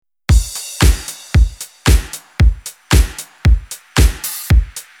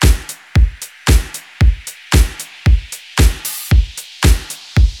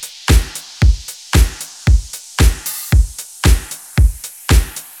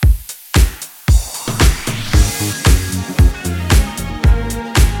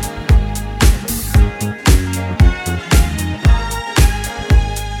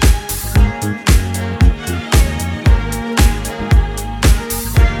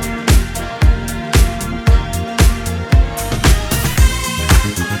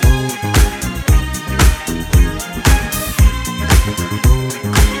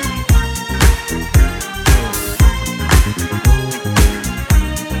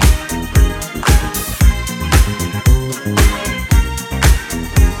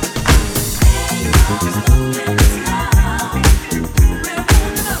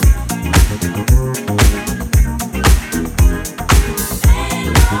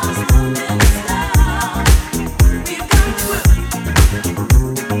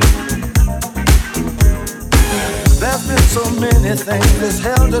thing that's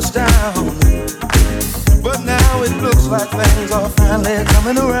held us down. But now it looks like things are finally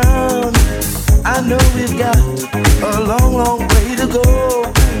coming around. I know we've got a long, long way to go,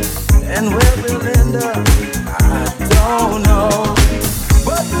 and where we'll end up, I don't know.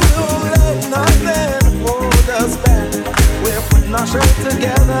 But we won't let nothing hold us back. We're putting our show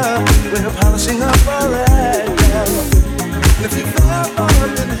together, we're polishing up our act. And if you've ever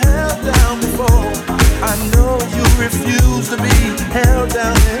been held down before, I know you refuse to be held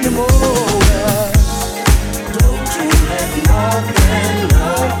down anymore. Don't you let nothing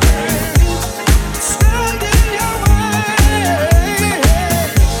stand in your way.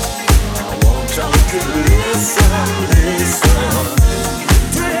 I want you to listen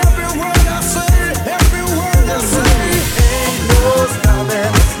to every word I say, every word I say. Ain't no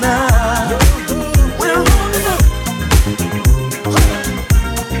stopping us now. We're on the move.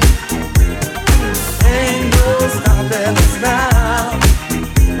 Ain't no stopping us now.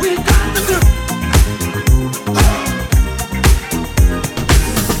 We got to do.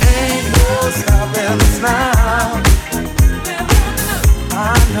 Ain't no stopping us now. I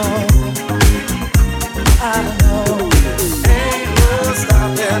know. Ain't no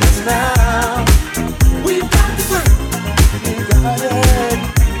stopping us now. We got to do. We got it.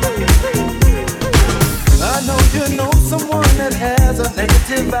 I know you know someone that has a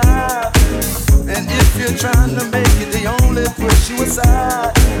negative vibe. And if you're trying to make it, they only push you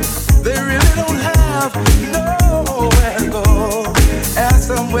aside. They really don't have nowhere to go. Ask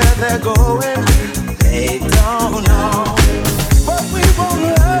them where they're going, they don't know. But we won't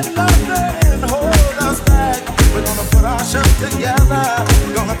let nothing hold us back. We're gonna put our show together,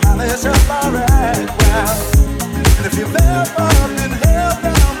 we're gonna polish up our act well. And if you've ever been held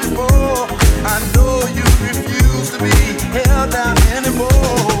down before, I know you refuse to be held down anymore.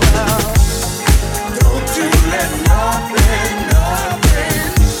 Don't you let nothing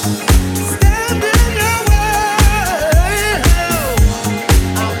stand in your way.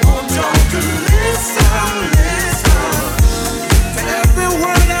 I want you to listen to every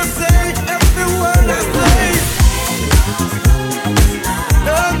word I say, every word I say.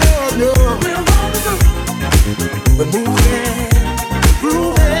 No. We're moving,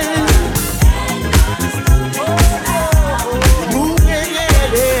 grooving. Moving,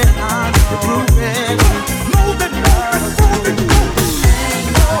 yeah. We're grooving. Moving. Ain't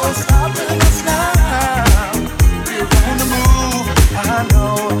no stopping us now. We're on the move. I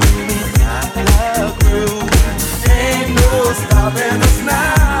know we got the groove. Ain't no stopping us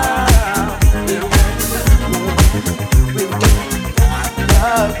now. We're on the move. We got the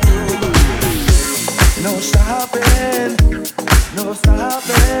groove. No stopping. No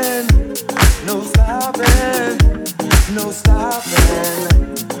stopping. No stopping. No stopping.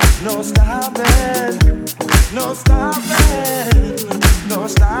 No stopping. No stopping, no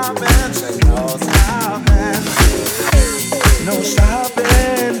stopping, say no stopping, no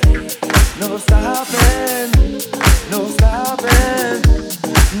stopping, no stopping, no stopping,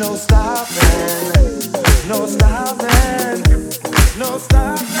 no stopping, no stopping, no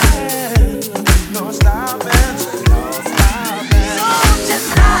stopping, no stopping, say no stopping, so just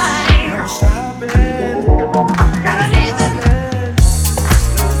like no stopping, gotta leave it.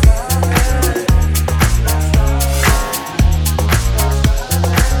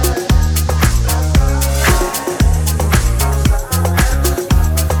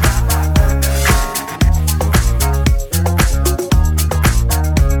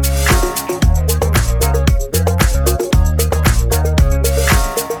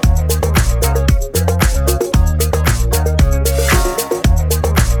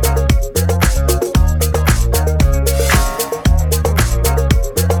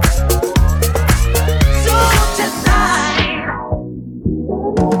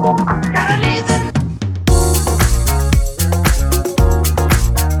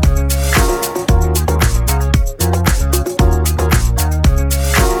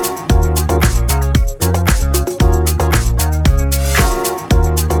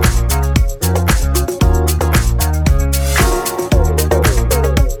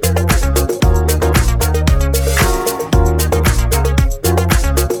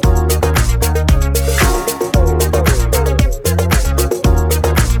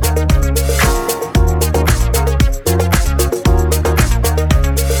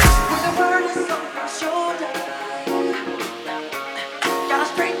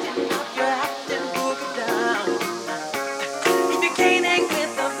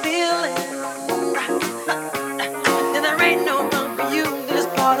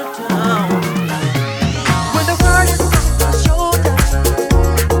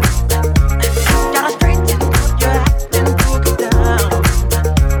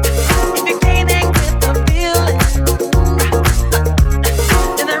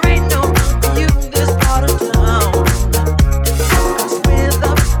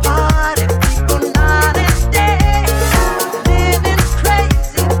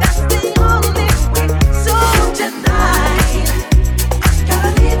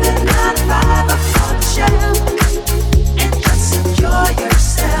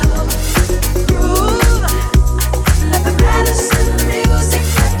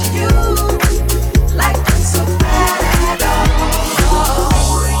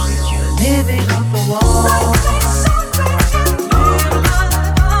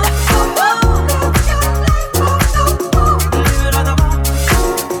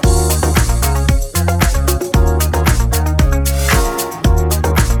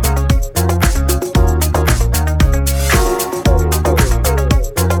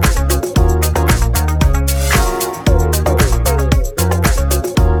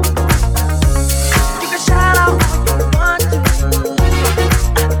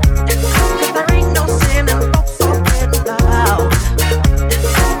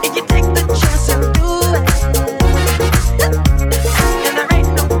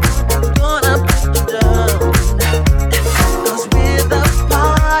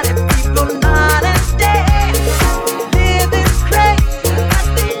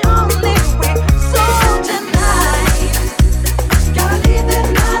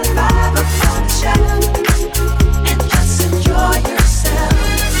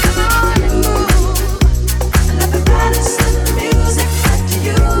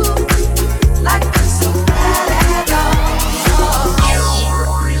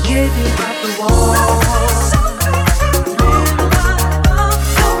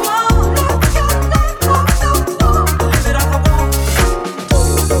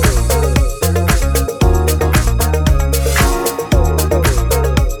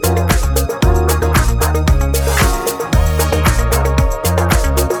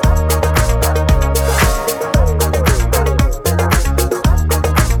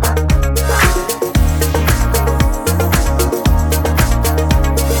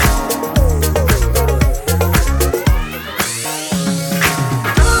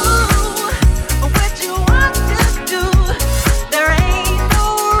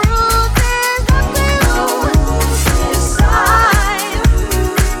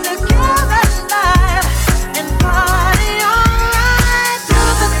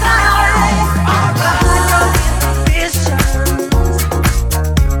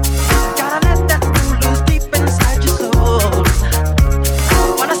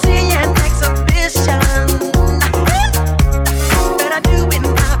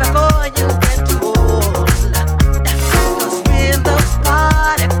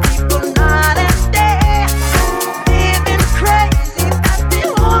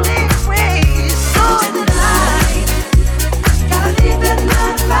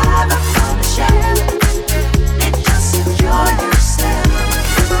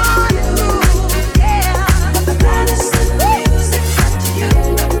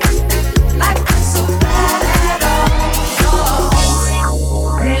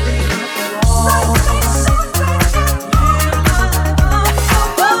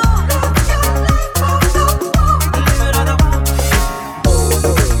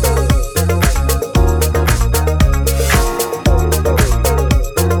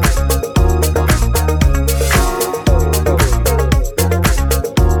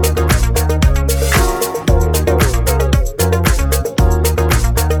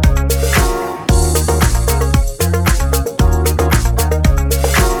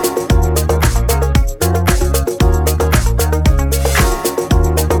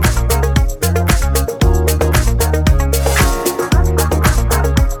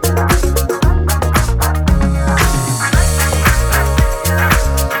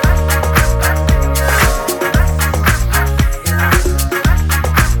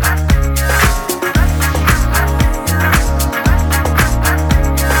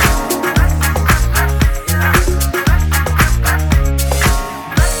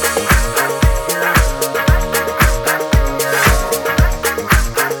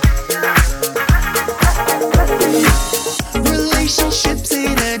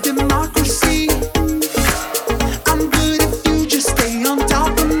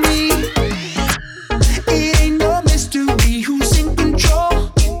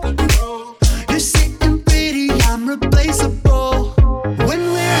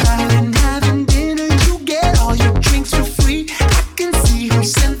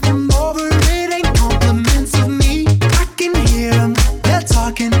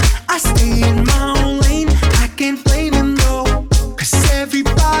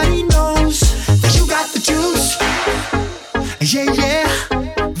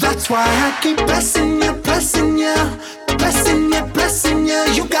 why I keep pressing you, pressing you, pressing you, pressing you.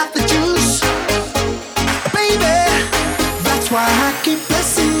 You got the juice, baby. That's why I keep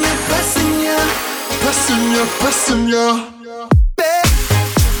pressing you, pressing you, pressing you, pressing you. Baby,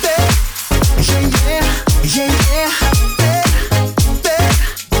 yeah, yeah, yeah, yeah.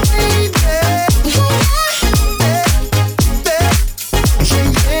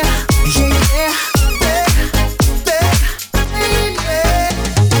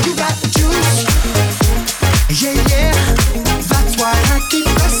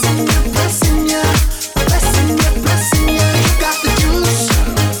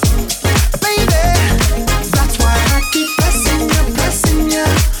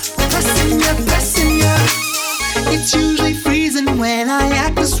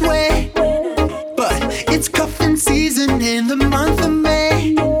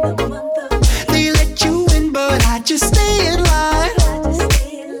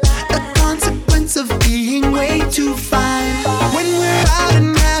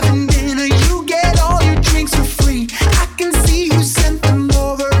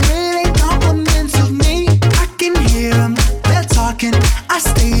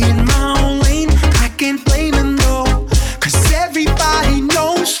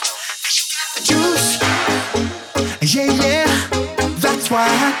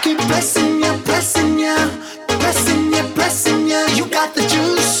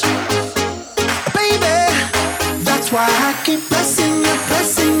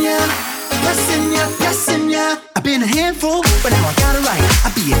 I've been a handful, but now I got it right.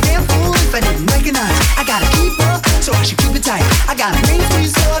 I'll be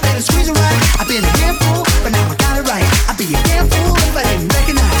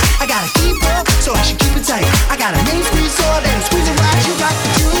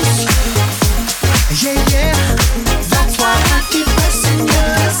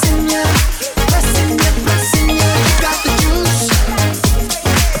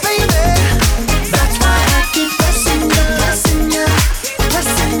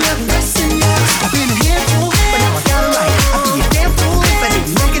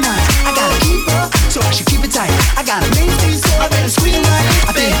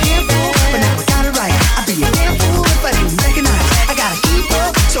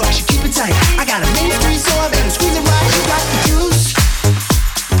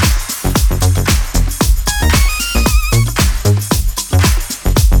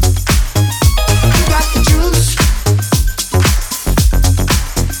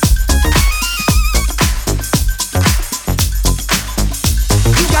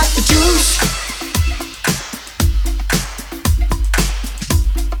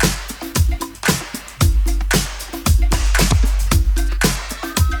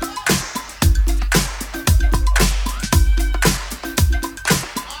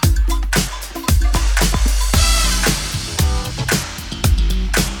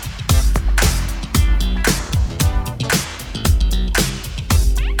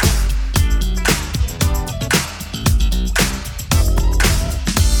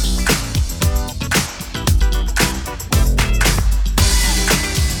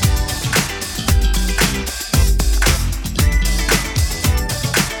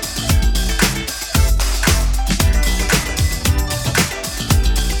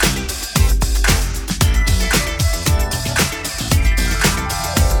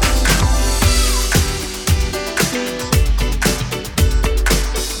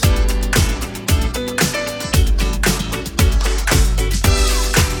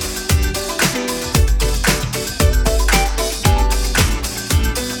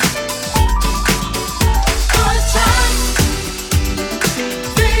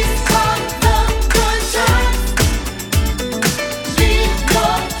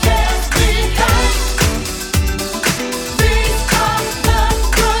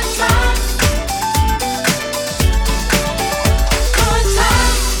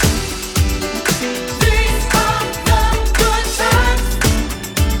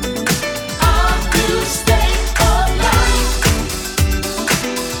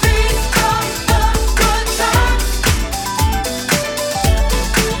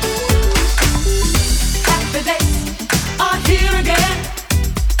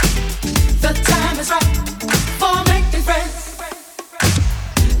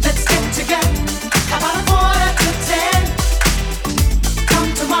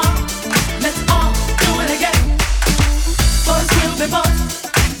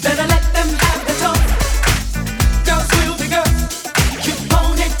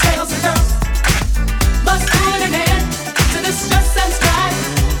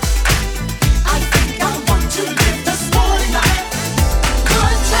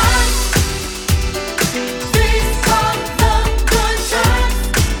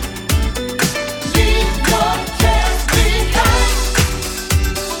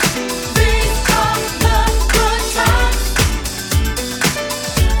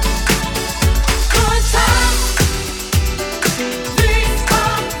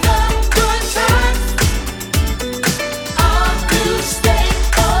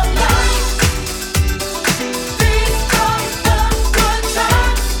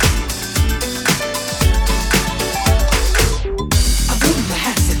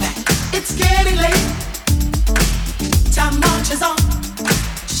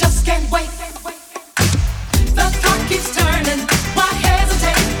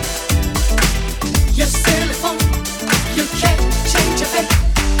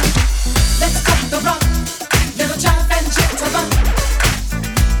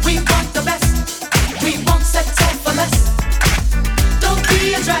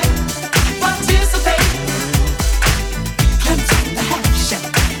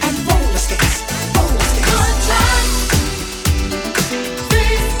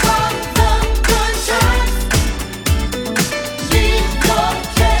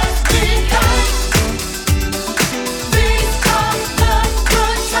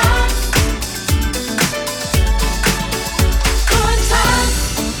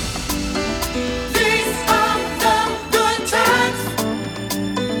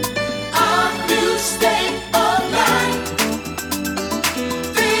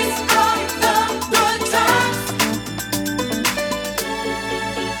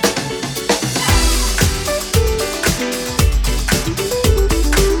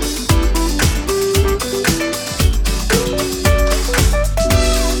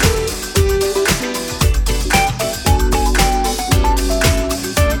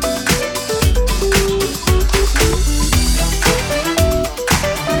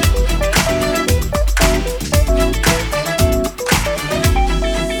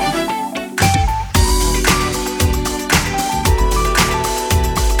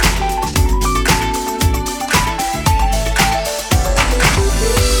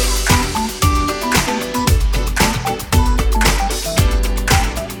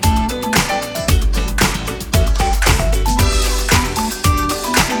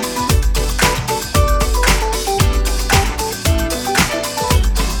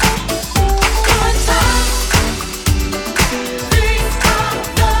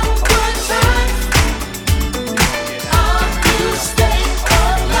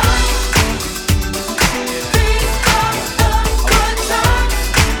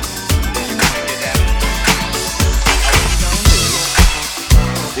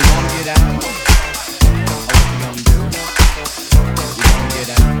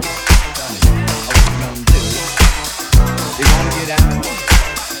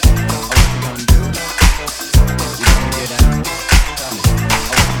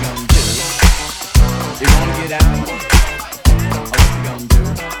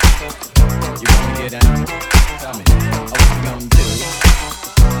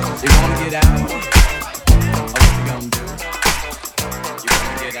get out? Oh, what you gonna do? You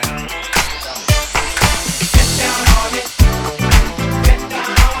wanna get out? Get down on it. Get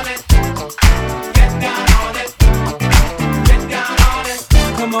down on it. Get down on it. Get down on it.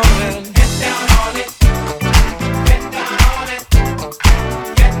 Come on and get down on it. Get down on it.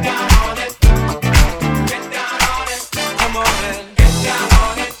 Get down on it. Get down on it. Come on and get down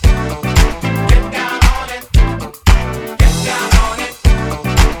on it. Get down on it. Get down on it.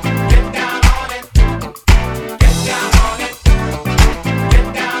 Get down on it. Get down on it. Get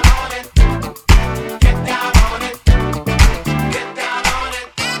down on it. Get down on it. Get down on it.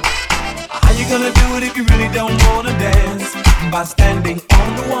 How you gonna do it if you really don't wanna dance? By standing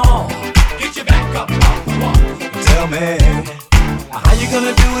on the wall. Get your back up off the wall. Tell me, how you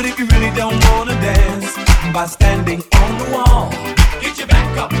gonna do it if you really don't wanna dance? By standing on the wall. Get your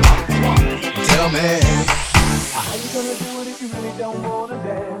back up off the wall. Tell me, how you gonna do it if you really don't wanna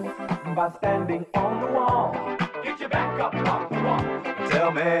dance? By standing on the wall. Get your back up off the wall.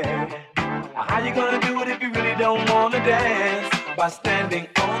 Tell me, how you gonna do it if you really don't wanna dance? By standing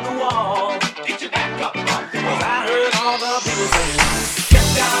on the wall. Get your back up off the wall. 'Cause I heard all the people saying, get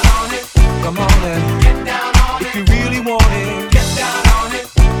down on it. Come on and get down on it. If you really want it, get down on it.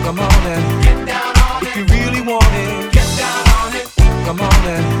 Come on and get down on it. If you really want it, get down on it. Come on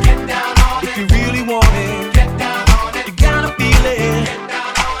and get down on it. If you really want it, get down on it. You gotta feel it.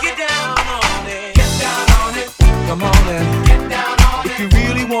 Get down on it. Get down on it. Come on and get down on it. If you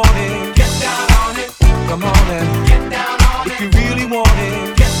really want it, get down on it. Come on and get down on it. If you really want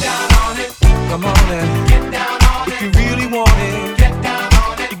it, get down on it. Come on and get down on it. If you really want it, get down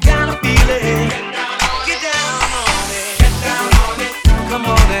on it. You gotta feel it. Get down on it. Get down on it. Come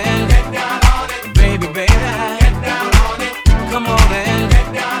on and get down on it. Baby, baby. Get down on it. Come on and get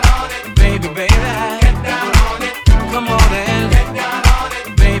down on it. Baby, baby. Get down on it. Come on and get down on it.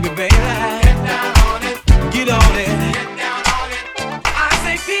 Baby, baby. Get down on it. Get on it. Get down on it. I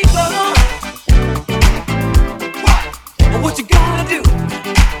say people. What you gonna do?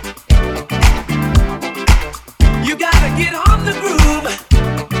 You gotta get on the groove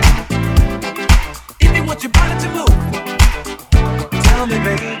if you want your body to move. Tell me,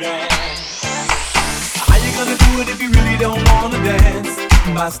 baby, how you gonna do it if you really don't wanna dance?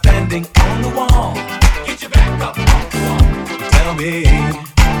 By standing on the wall. Get your back up off the wall. Tell me,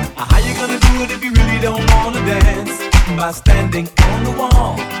 how you gonna do it if you really don't wanna dance? By standing on the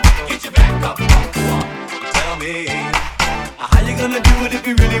wall. Get your back up off the wall. Tell me, how you gonna do it if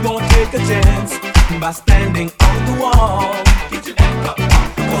you really won't take a chance? By standing on the wall. Get your back up.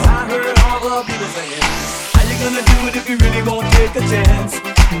 'Cause I heard all the people saying, how you gonna do it if you really won't take a chance?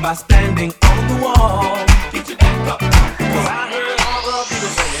 By standing on the wall. Get your back up. 'Cause I heard all the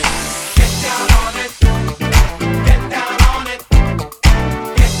people saying, get down on it. Get down on it.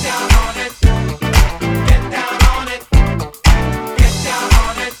 Get down on it. Get down on it. Get down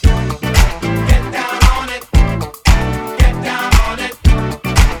on it. Get down on it. Get down on it.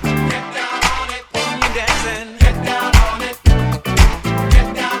 Get down on it. When you're dancing, get down on it. Get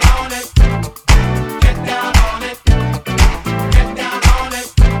down on it. Get down on it. Get down on it.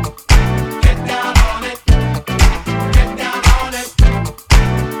 Get down on it. Get down on it.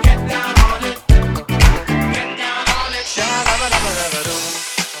 Get down on it. Get down on it. Sha-da-ba-da-ba-da-ba-doo.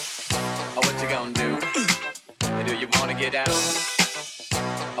 Oh, what you gonna do? Do you wanna get out?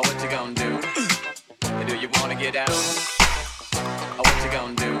 Oh, what you gonna do? Do you wanna get out? Oh, what you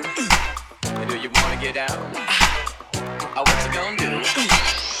gonna do? Do you wanna get out? Oh, what you gonna do?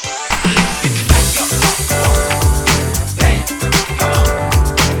 Get your back up. Dance. Come on.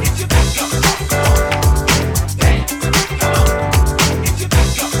 Get your back up. Dance. Come on. Get your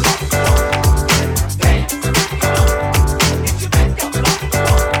back up. Dance. Come on. Get your back up.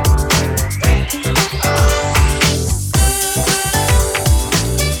 Dance.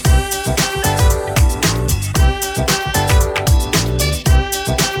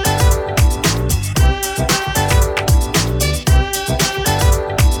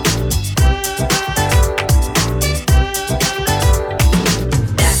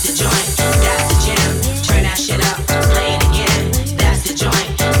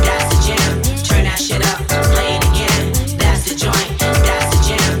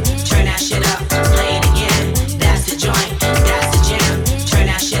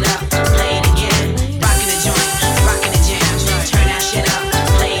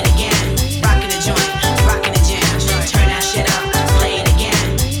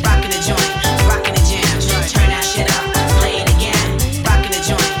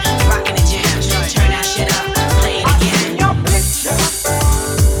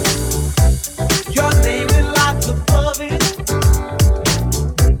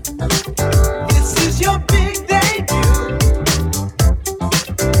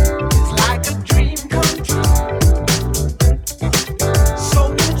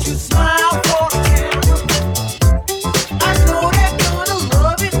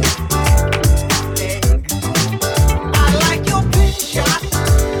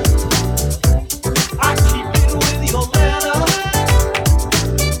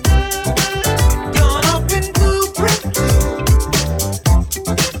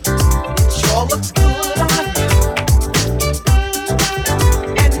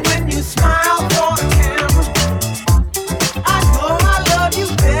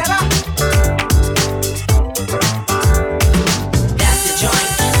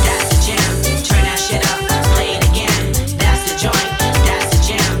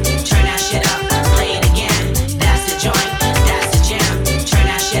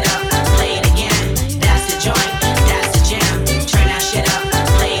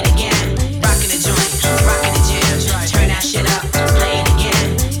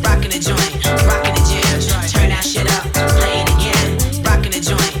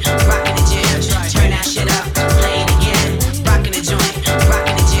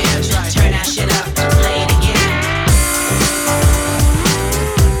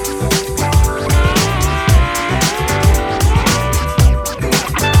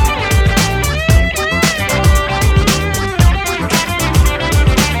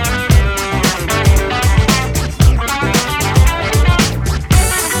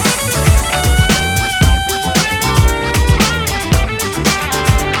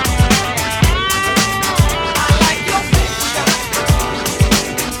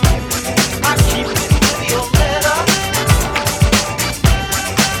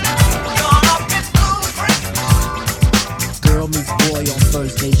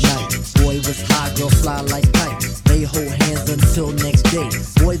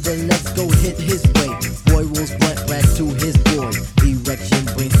 Boy, then let's go hit his way. Boy rolls blunt rags to his boy. Erection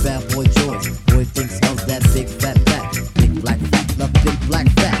brings bad boy joy. Boy thinks of that big fat fat. Big black fat, love big black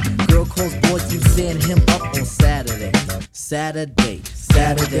fat. Girl calls boy to send him up on Saturday. Saturday,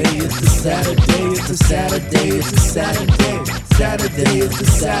 Saturday, it's a Saturday, it's a Saturday, it's a Saturday. Saturday, it's a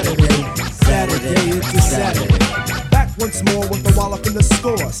Saturday. Saturday, it's a Saturday. Back once more with the wallop in the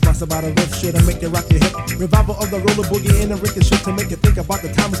score. Smash about a riff should make you rock your hip. Revival of the roller boogie in a ricochet to make you think about the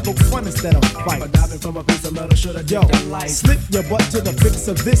time we spoke fun instead of fight. But diving from a piece of metal shoulda yo, that light. Slip your butt to the fix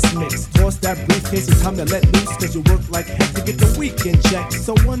of this mix. Toss that briefcase, it's time to let loose. Cause you work like heck to get the weekend check.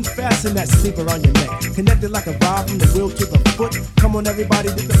 So unfasten that sleeper on your neck. Connected like a vibe from the wheel to the foot. Come on everybody,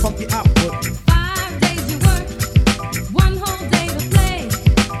 get the funky output. 5 days you work, 1 whole day to play.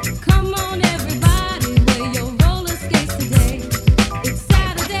 Come on everybody, wear your roller skates today. It's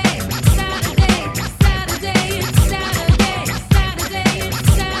Saturday, Saturday, Saturday, it's Saturday, Saturday, it's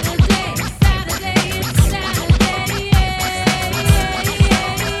Saturday, Saturday, it's Saturday, yeah.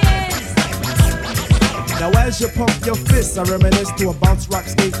 Now as you pump your fists, I reminisce to a bounce rock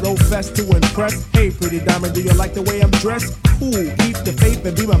skate roll fest to impress. Hey pretty diamond, do you like the way I'm dressed? Cool, keep the faith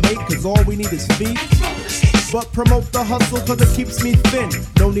and be my mate, cause all we need is feet. But promote the hustle cause it keeps me thin.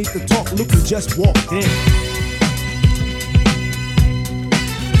 No need to talk, look who just walked in. Is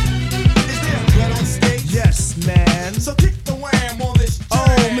there a gun on stage? Yes, man. So kick the wham on this jam.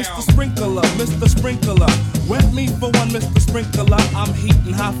 Oh, Mr. Sprinkler, Mr. Sprinkler. Wet me for one, Mr. Sprinkler. I'm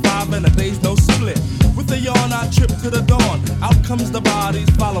heating high five and a day's no split. With a yawn, I trip to the dawn. Out comes the bodies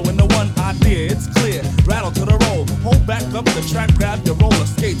following the one idea. It's clear. Rattle to the roll. Hold back up the track, grab your roller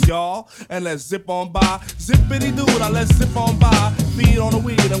skates, y'all. And let's zip on by. Zippity doo, now let's zip on by. Feed on the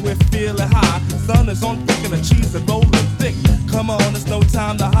weed and we're feeling high. Sun is on thick and the cheese is rolling thick. Come on, it's no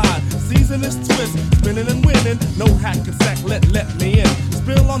time to hide. Season is twist, spinning and winning. No hack and sack, let me in.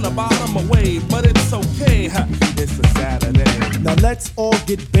 Spill on the bottom away, but it's okay. It's a Saturday. Now let's all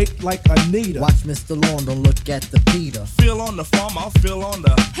get baked like Anita. Watch Mr. Lawn, don't look at the Peter. Feel on the farm, I'll feel on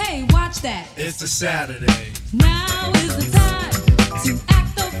the. Hey, watch that. It's a Saturday. Now is the time to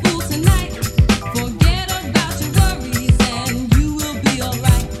act the fool tonight. Forget about your worries and you will be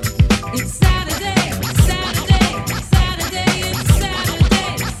alright. It's Saturday, Saturday, Saturday, it's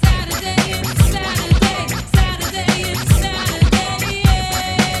Saturday, Saturday, it's Saturday, Saturday, it's Saturday, yeah,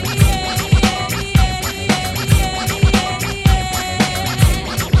 yeah, yeah, yeah, yeah.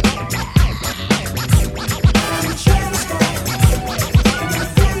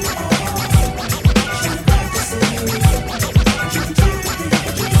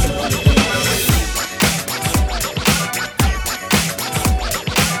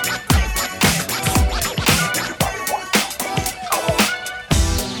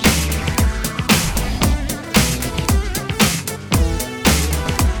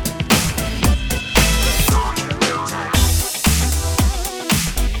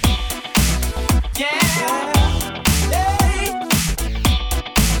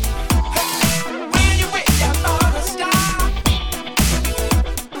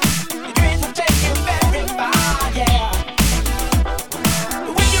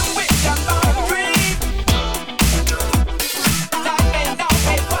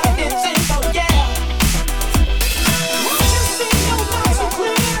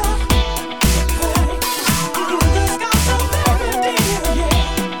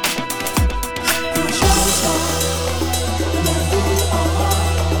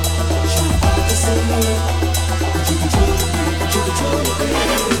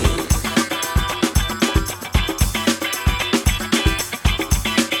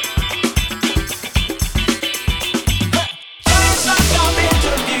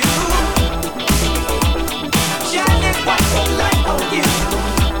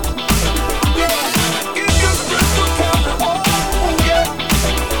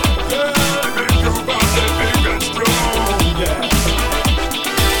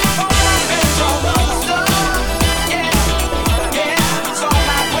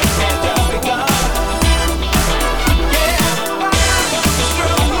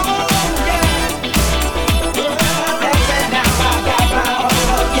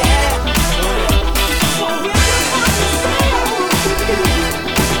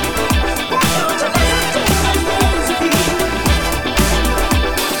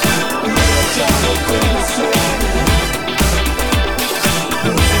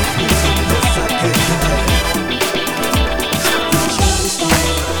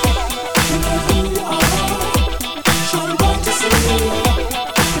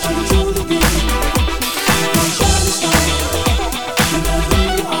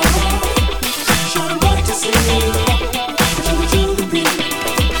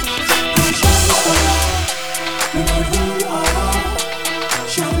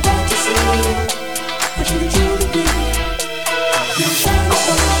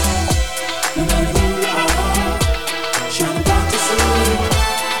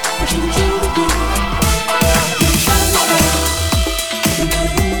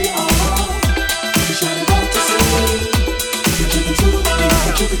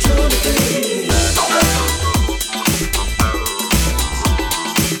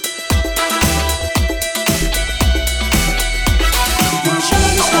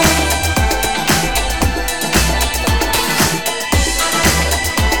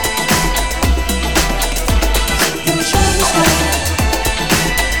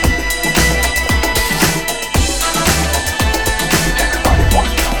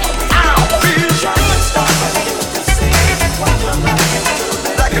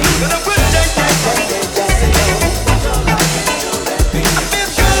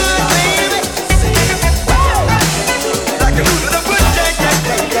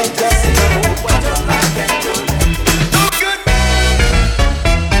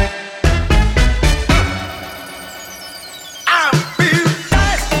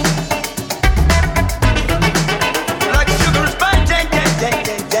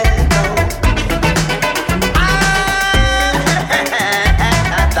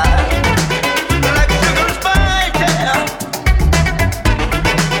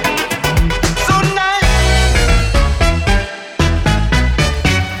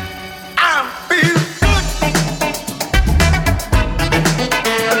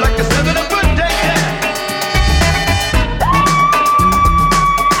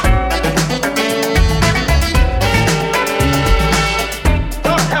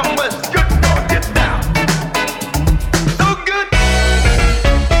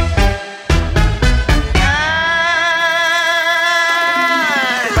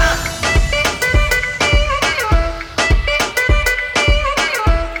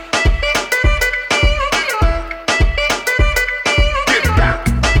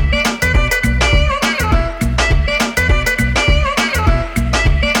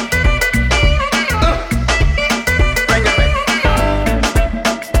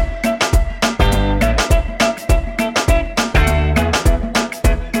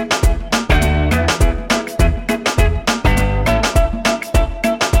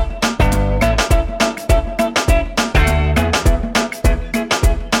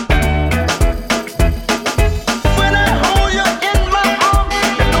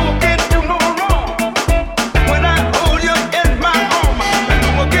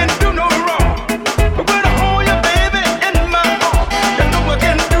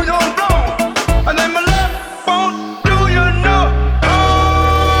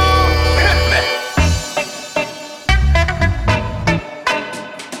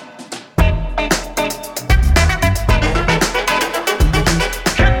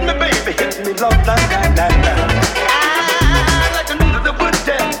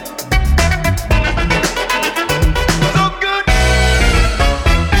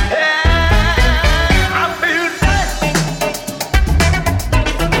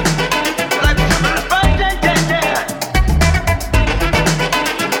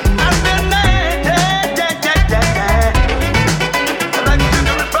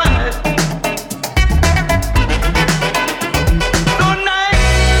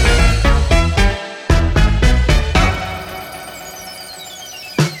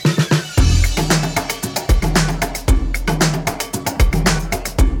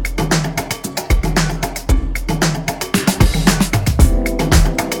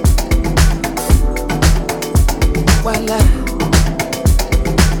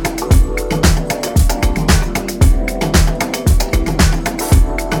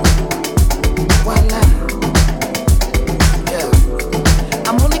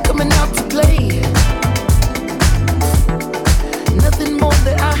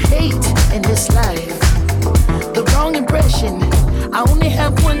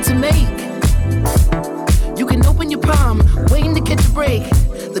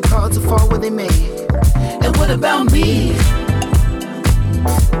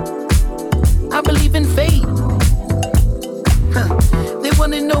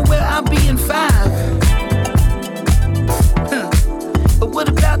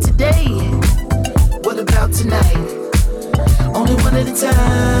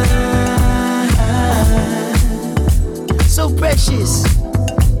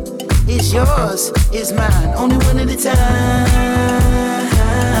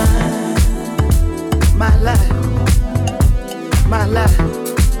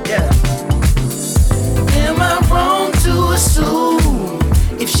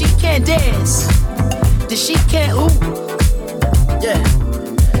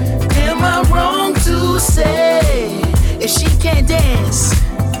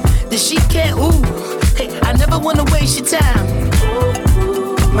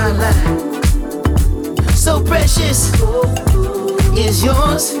 My my life. So precious is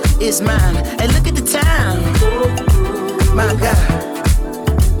yours, is mine. And look at the time, my God.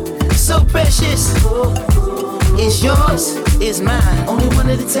 So precious is yours, is mine. Only one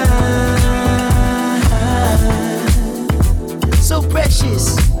at a time. So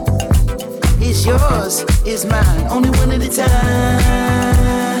precious is yours, is mine. Only one at a time.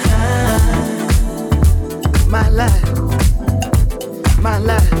 My life, my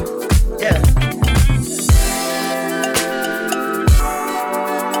life, yeah.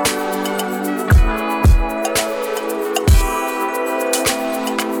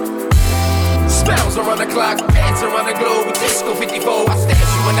 Spells around the clock, heads around the globe. With Disco 54, I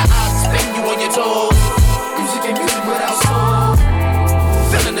stash you in the eyes, spin you on your toes. Music ain't music without soul.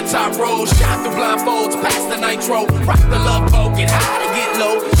 Filling the top row, shot through blindfolds, past the nitro. Rock the love boat, get high to get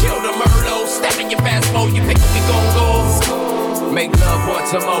low. Kill the Merlot, step in your fast mode. You pick up, we gon' go. Make love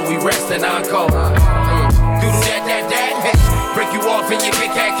once more, we rest and encore. Doodle that, hey. Break you off and you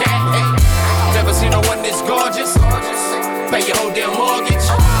get cat. Hey. Never seen no one this gorgeous. Pay your whole damn mortgage.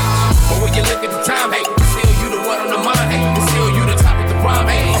 But when you look at the time, hey, still you the one on the mind, hey. Still you the top of the prime,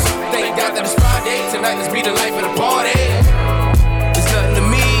 hey. Thank God that it's Friday. Tonight let's be the life of the party. It's nothing to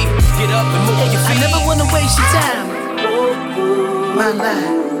me. Get up and move on your feet. I never wanna waste your time. My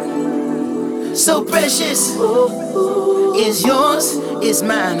life. So precious is yours, is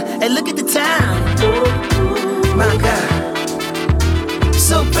mine. And look at the time, my God.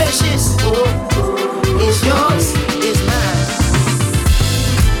 So precious is yours, is mine.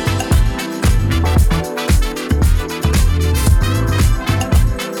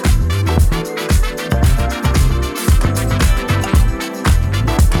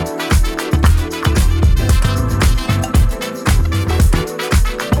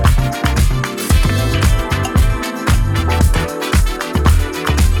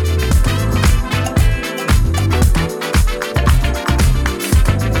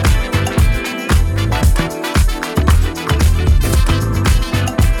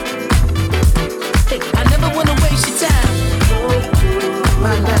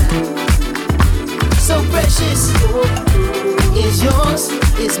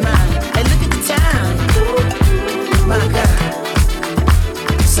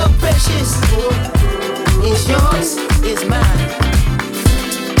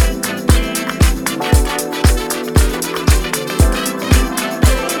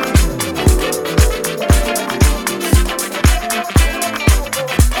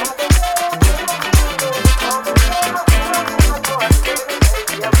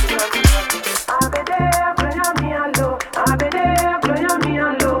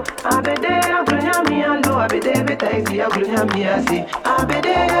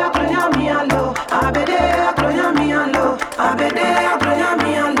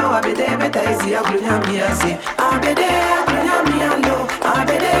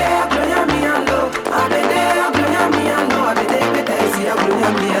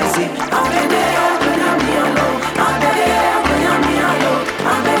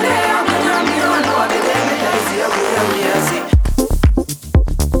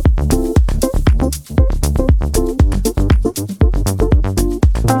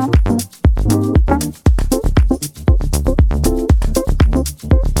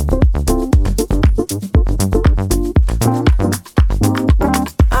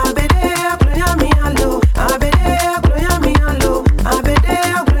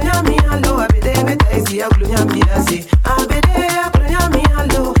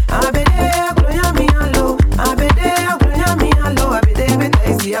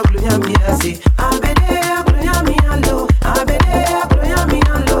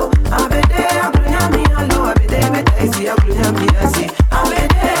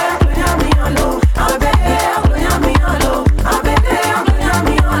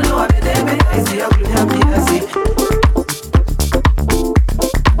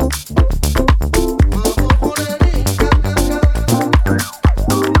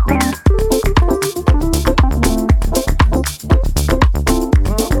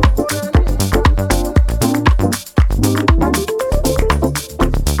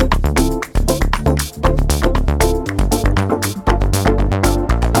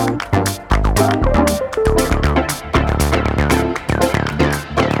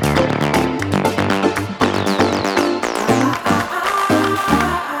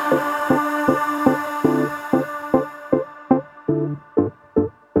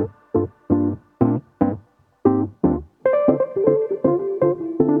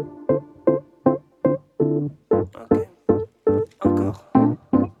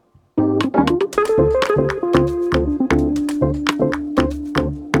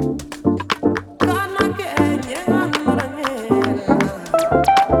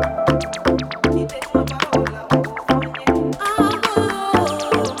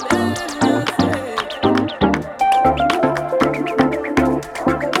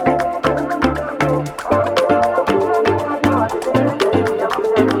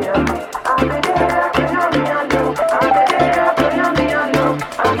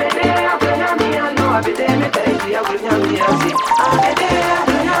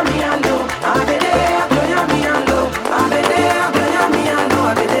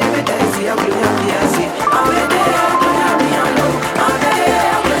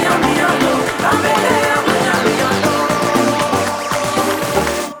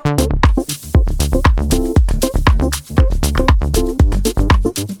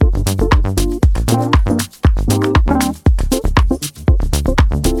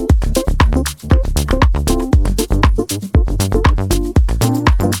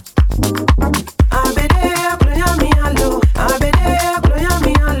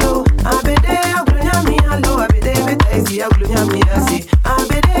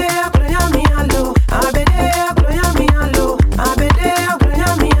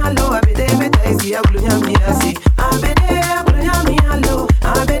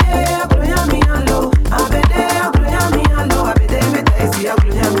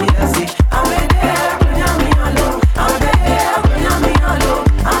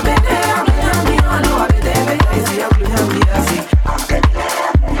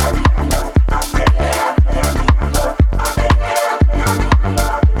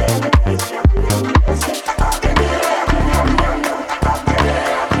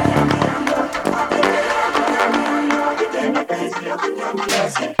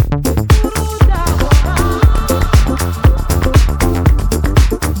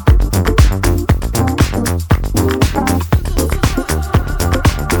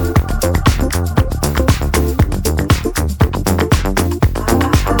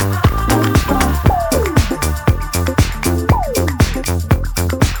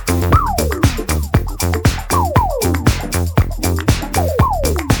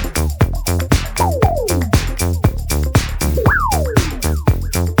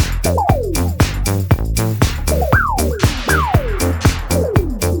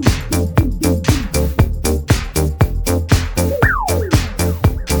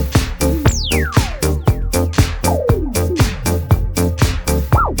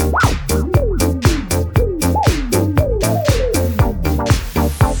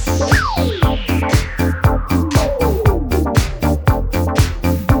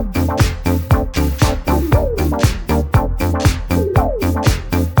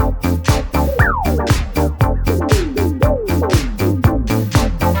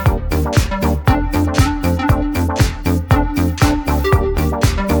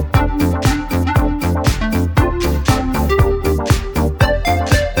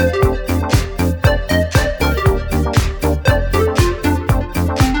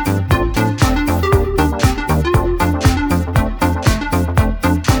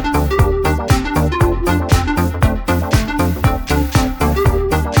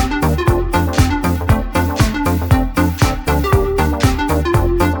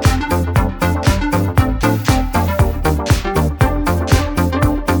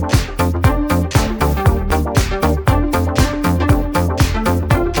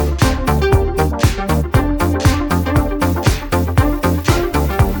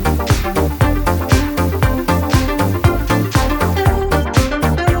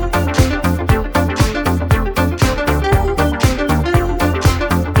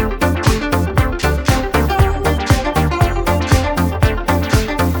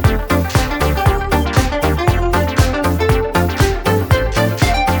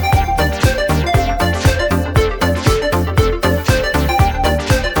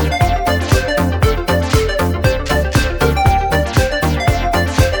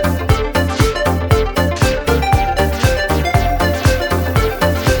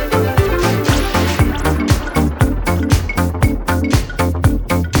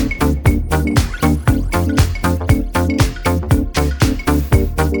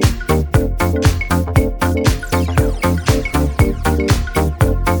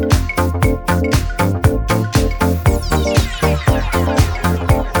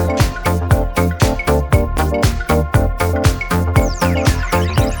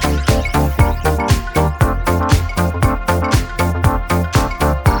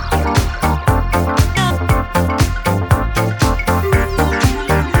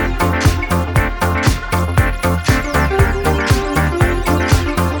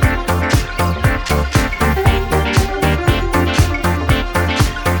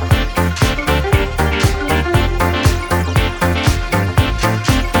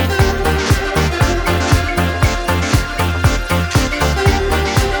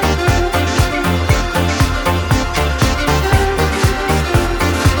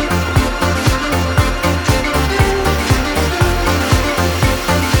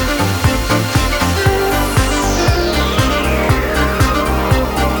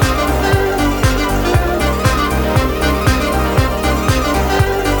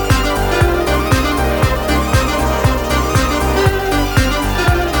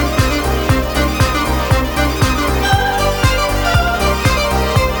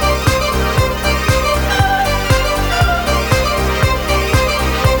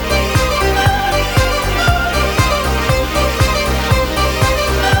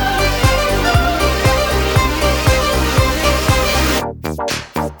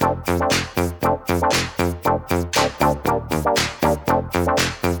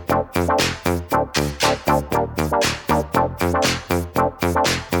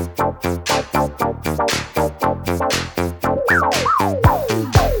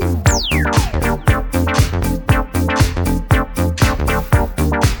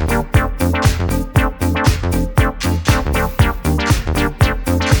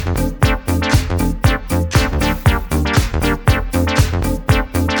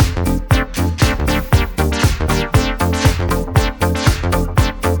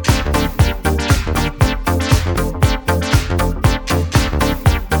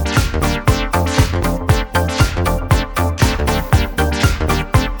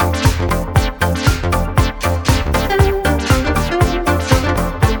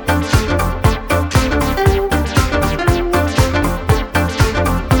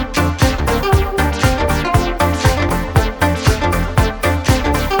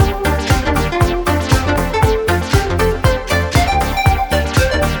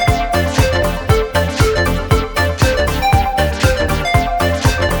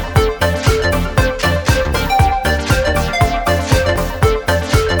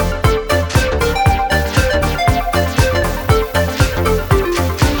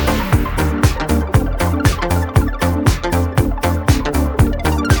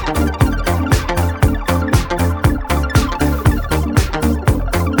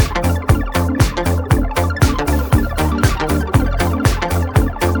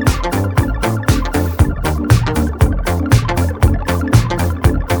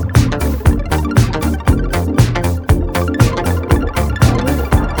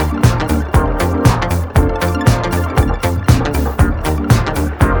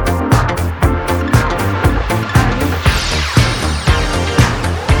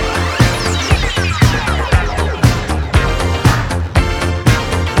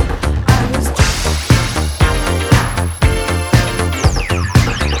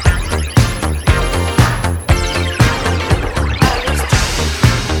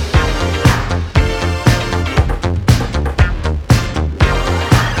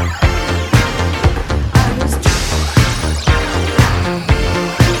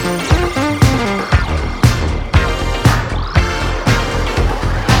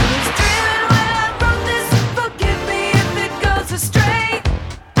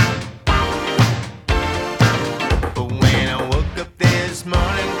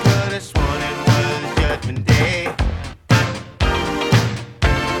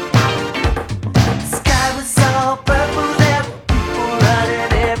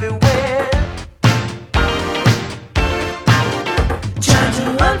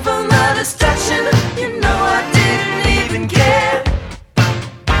 run from the destruction. You know I didn't even care.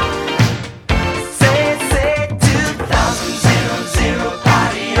 Say 2000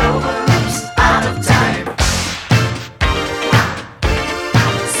 party over, oops, out of time.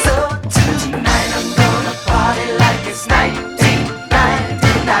 So tonight I'm gonna party like it's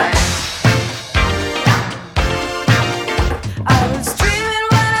 1999. I was dreaming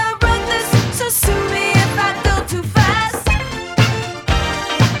when I wrote this, so sue me if I go too fast.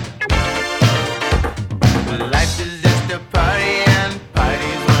 Life is just a party and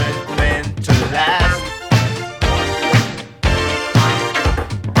parties weren't meant to last.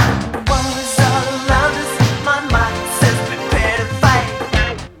 What was all around us? My mind says prepare to fight.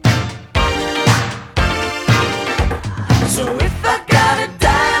 So if I gotta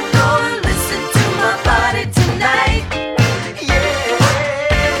die, I'm gonna listen to my body tonight. Yeah,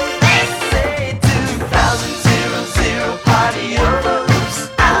 they say 2000 party over, oops,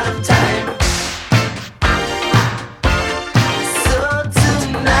 out of time. So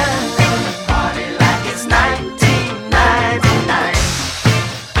tonight I'm gonna party like it's 1999.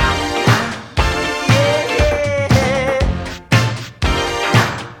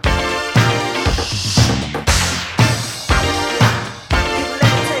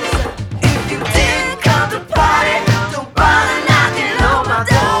 If you didn't come to party, don't bother knocking on my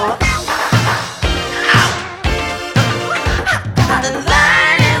door. Got a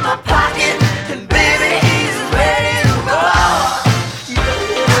line in my pocket, and baby, he's ready to roll.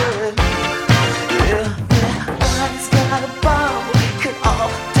 Body's got a bomb, could all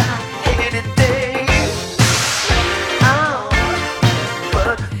die any day.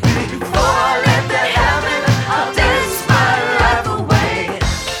 But before I let that happen, I'll dance my life away.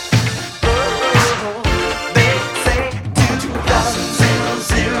 They say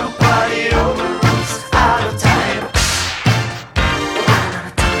 2000 party over, oops, out of time.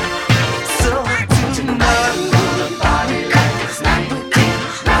 So tonight I'm gonna party like it's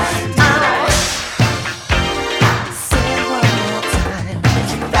 1999. Say it one more time.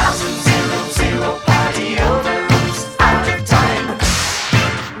 2000 party over, oops, out of time.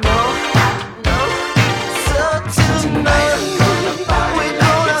 No. So tonight I'm gonna party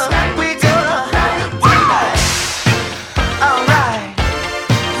like it's 1999. Alright,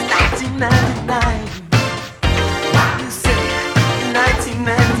 1999. You say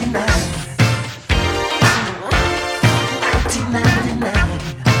 1999. 1999.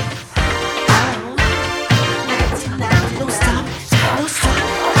 No stop, no stop.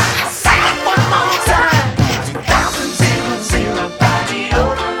 Say it one more time. 2000 party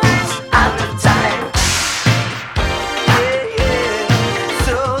over, oops, out of time.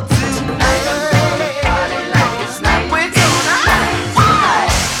 So tonight I'm gonna party like it's 1999.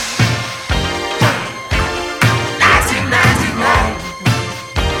 1999.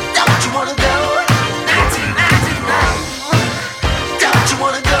 Don't you wanna go? 1999. Don't you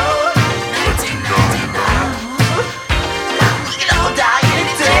wanna go? 1999. We can all die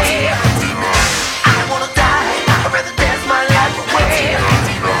any day. I wanna die. I'd rather dance my life away.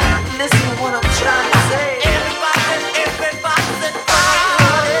 Listen to what I'm trying to say. Everybody said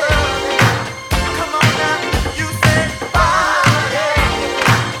party. Come on now, you said party.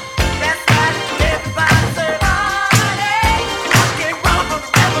 That's right, everybody said party. Can't run from the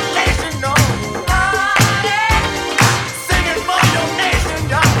revelation, no. Party. Singing for your nation,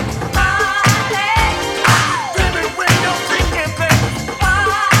 y'all. Party. Dreaming when you're singing, baby.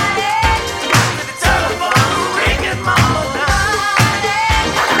 Party. With the telephone ringing, mama. Party.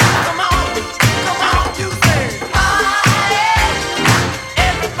 Come on, you say party.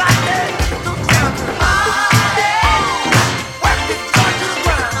 Everybody, do jump. Party. Work it, join to the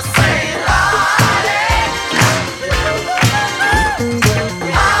ground. Say party.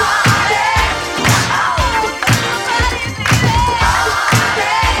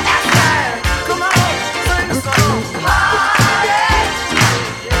 Come on, sing a song.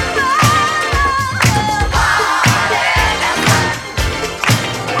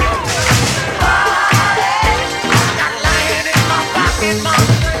 Got a lion in my pocket,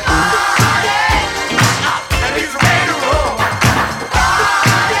 mama. And he's ready to roll.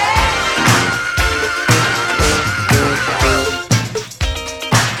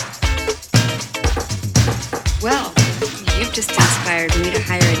 Well, you've just inspired me to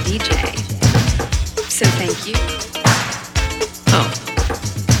hire a DJ. So thank you. Oh,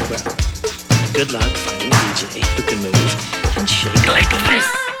 well, good luck finding a DJ who can move and shake like this.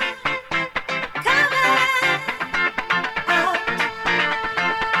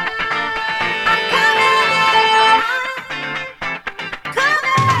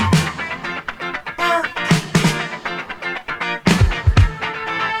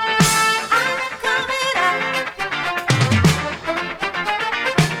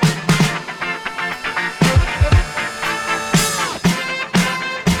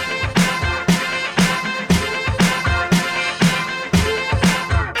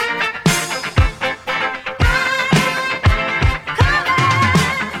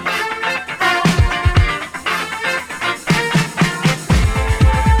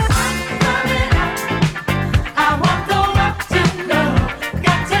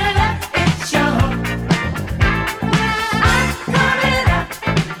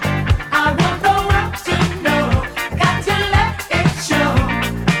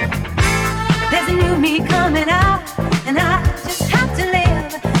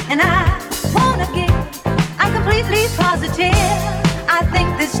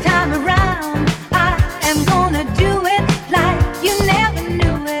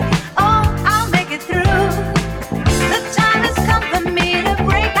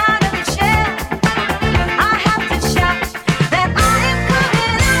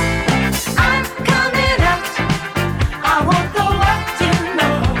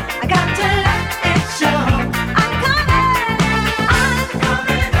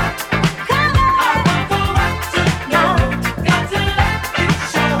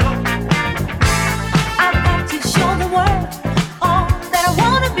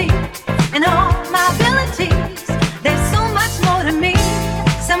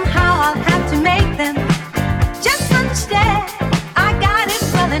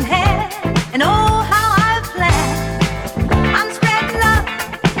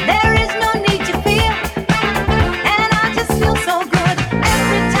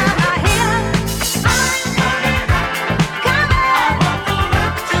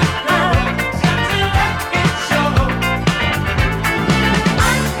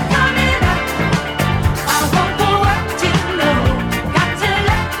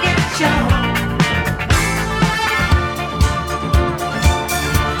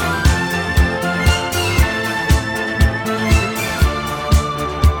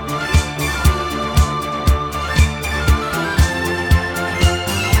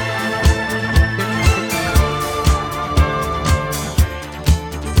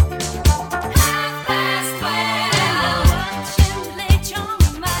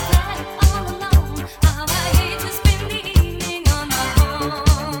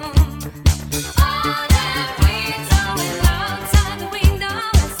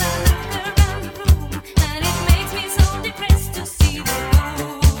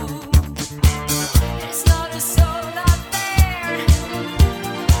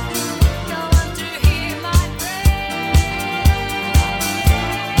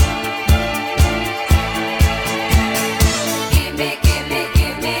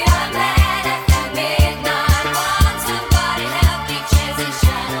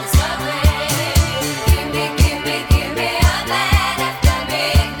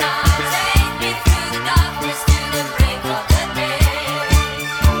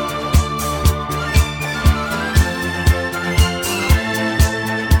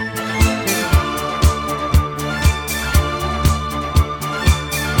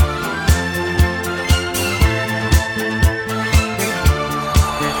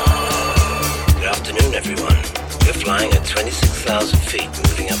 26,000 feet,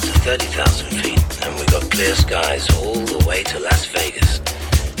 moving up to 30,000 feet, and we've got clear skies all the way to Las Vegas.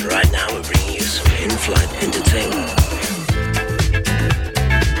 And right now we're bringing you some in-flight entertainment.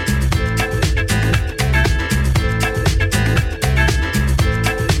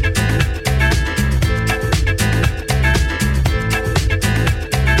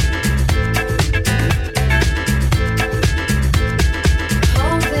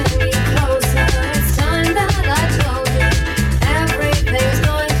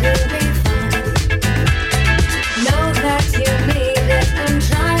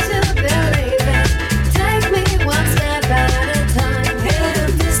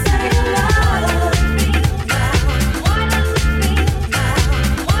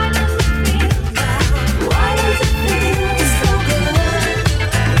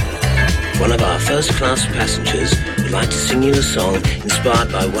 First-class passengers would like to sing you a song inspired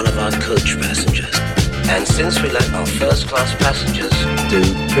by one of our coach passengers. And since we let our first-class passengers do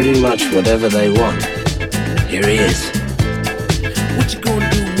pretty much whatever they want, here he is. What you gonna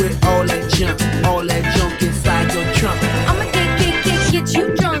do with all that junk inside your trunk? I'ma get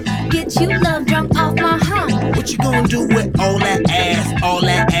you drunk, get you love drunk off my hump. What you gonna do with all that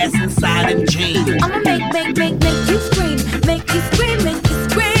ass inside them jeans? I'ma make you scream, make you scream, make you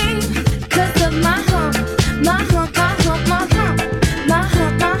scream. Cause of my hump, my hump, my hump, my hump, my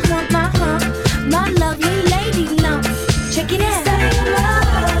hump, my hump, my hump, my lovely lady lump. Check it out.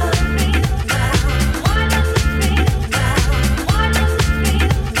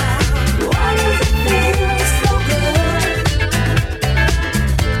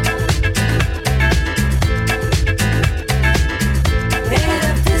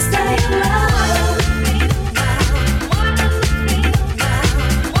 Better